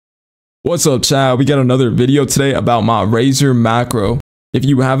What's up, chat? We got another video today about my Razer macro. If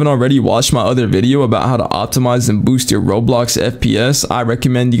you haven't already watched my other video about how to optimize and boost your Roblox FPS, I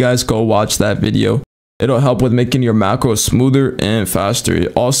recommend you guys go watch that video. It'll help with making your macro smoother and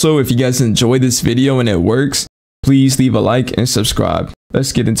faster. Also, if you guys enjoy this video and it works, please leave a like and subscribe.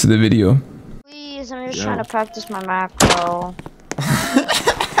 Let's get into the video. Please, I'm just trying to practice my macro.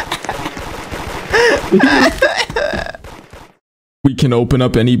 We can open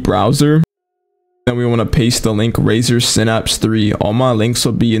up any browser. Then we want to paste the link Razer Synapse 3. All my links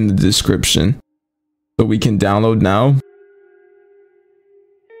will be in the description. So we can download now.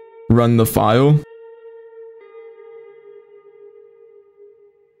 Run the file.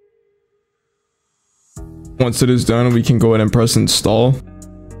 Once it is done, we can go ahead and press install.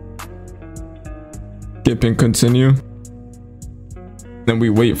 Skip and continue. Then we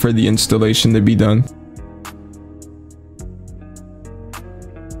wait for the installation to be done.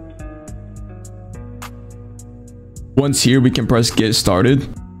 Once here, we can press get started.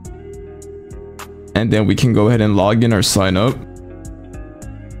 And then we can go ahead and log in or sign up.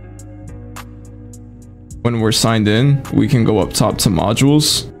 When we're signed in, we can go up top to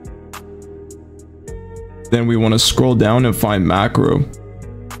modules. Then we want to scroll down and find macro.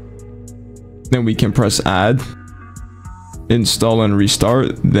 Then we can press add, install and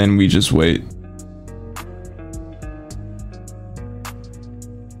restart. Then we just wait.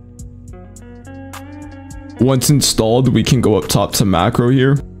 Once installed, we can go up top to macro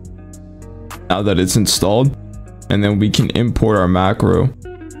here. Now that it's installed, and then we can import our macro.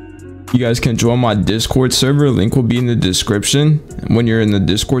 You guys can join my Discord server. Link will be in the description. And when you're in the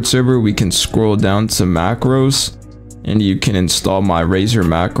Discord server, we can scroll down to macros and you can install my Razer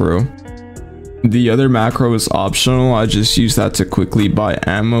macro. The other macro is optional. I just use that to quickly buy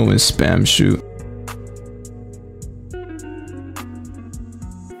ammo and spam shoot.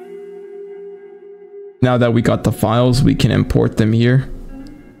 Now that we got the files, we can import them here.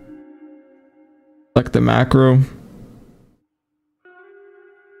 Select the macro.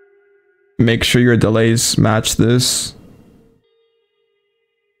 Make sure your delays match this.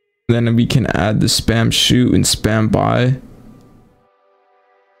 Then we can add the spam shoot and spam buy.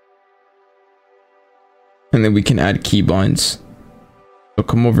 And then we can add keybinds. So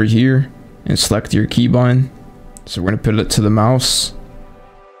come over here and select your keybind. So we're going to put it to the mouse.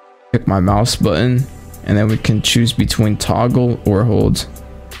 Pick my mouse button. And then we can choose between toggle or hold.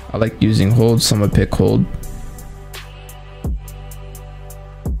 I like using hold, so I'm gonna pick hold.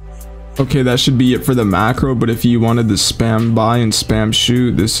 Okay, that should be it for the macro, but if you wanted the spam buy and spam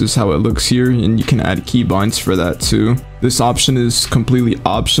shoot, this is how it looks here, and you can add keybinds for that too. This option is completely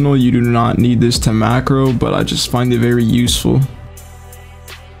optional. You do not need this to macro, but I just find it very useful.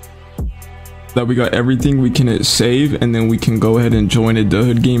 That we got everything, we can hit save, and then we can go ahead and join a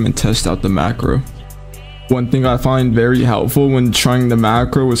hood game and test out the macro. One thing I find very helpful when trying the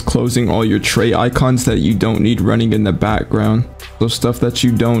macro is closing all your tray icons that you don't need running in the background. So stuff that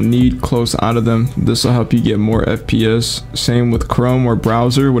you don't need, close out of them. This will help you get more FPS. Same with Chrome or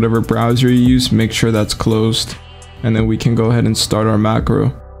browser, whatever browser you use, make sure that's closed. And then we can go ahead and start our macro.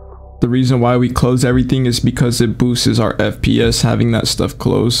 The reason why we close everything is because it boosts our FPS having that stuff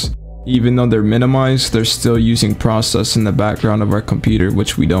closed. Even though they're minimized, they're still using process in the background of our computer,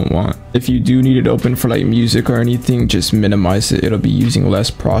 which we don't want. If you do need it open for like music or anything, just minimize it. It'll be using less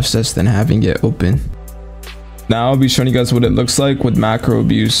process than having it open. Now I'll be showing you guys what it looks like with macro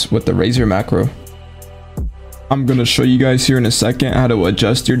abuse with the Razer macro. I'm going to show you guys here in a second how to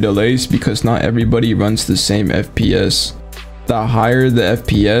adjust your delays because not everybody runs the same FPS. The higher the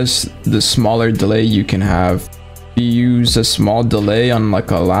FPS, the smaller delay you can have. If you use a small delay on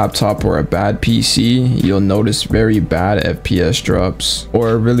like a laptop or a bad PC, you'll notice very bad FPS drops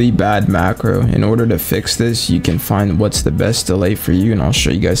or a really bad macro. In order to fix this, you can find what's the best delay for you, and I'll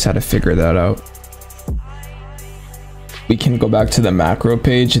show you guys how to figure that out. We can go back to the macro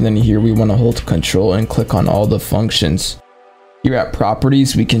page, and then here we want to hold control and click on all the functions. Here at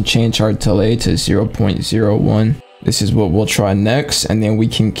properties, we can change our delay to 0.01. This is what we'll try next, and then we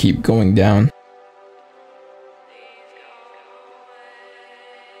can keep going down.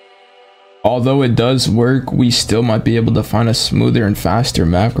 Although it does work, we still might be able to find a smoother and faster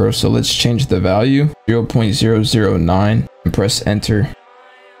macro. So let's change the value 0.009 and press enter.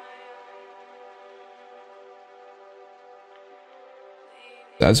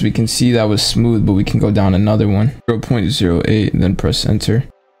 As we can see, that was smooth, but we can go down another one 0.08 and then press enter.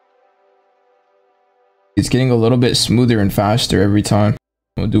 It's getting a little bit smoother and faster every time.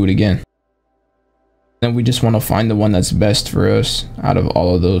 We'll do it again. Then we just want to find the one that's best for us out of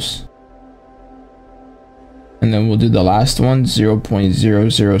all of those. And then we'll do the last one,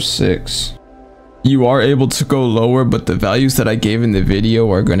 0.006. You are able to go lower, but the values that I gave in the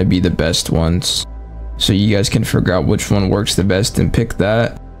video are going to be the best ones. So you guys can figure out which one works the best and pick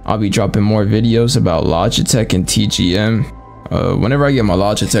that. I'll be dropping more videos about Logitech and TGM. Whenever I get my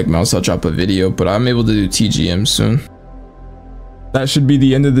Logitech mouse, I'll drop a video, but I'm able to do TGM soon. That should be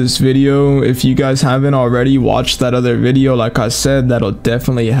the end of this video. If you guys haven't already watched that other video, like I said, that'll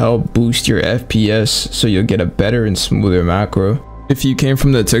definitely help boost your FPS so you'll get a better and smoother macro. If you came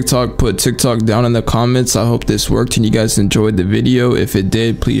from the TikTok, put TikTok down in the comments. I hope this worked and you guys enjoyed the video. If it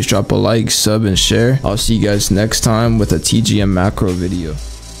did, please drop a like, sub, and share. I'll see you guys next time with a TGM macro video.